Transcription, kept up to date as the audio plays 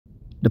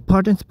The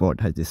Pardons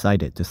Board has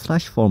decided to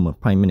slash former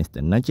Prime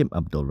Minister Najib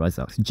Abdul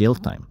Razak's jail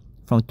time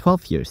from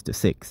 12 years to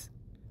 6.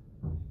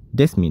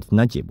 This means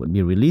Najib would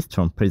be released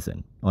from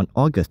prison on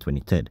August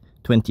 23,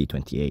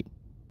 2028.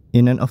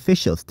 In an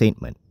official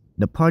statement,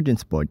 the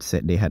Pardons Board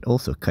said they had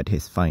also cut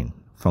his fine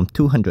from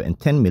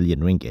 210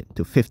 million ringgit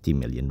to 50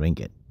 million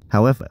ringgit.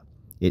 However,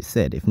 it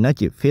said if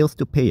Najib fails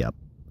to pay up,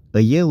 a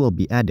year will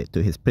be added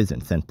to his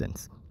prison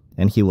sentence,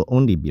 and he will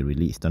only be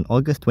released on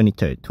August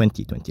 23,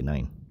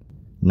 2029.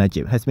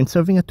 Najib has been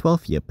serving a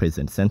 12-year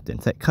prison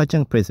sentence at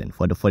Kajang Prison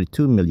for the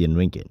 42 million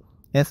ringgit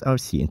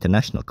SRC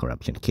international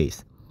corruption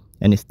case,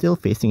 and is still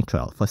facing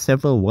trial for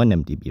several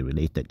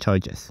 1MDB-related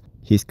charges.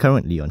 He is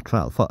currently on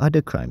trial for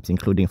other crimes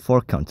including 4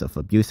 counts of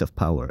abuse of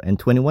power and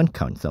 21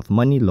 counts of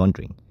money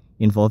laundering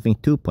involving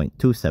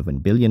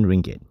 2.27 billion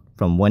ringgit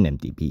from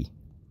 1MDB.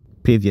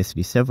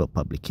 Previously, several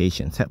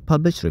publications had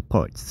published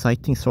reports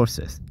citing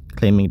sources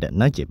claiming that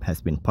Najib has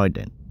been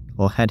pardoned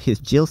or had his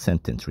jail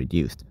sentence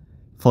reduced,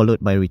 followed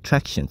by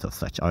retractions of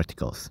such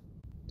articles.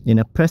 In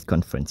a press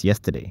conference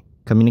yesterday,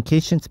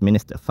 Communications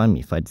Minister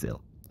Fahmi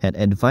Fadzil had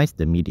advised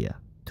the media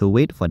to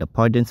wait for the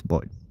Pardons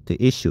Board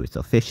to issue its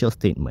official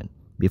statement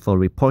before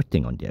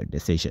reporting on their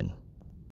decision.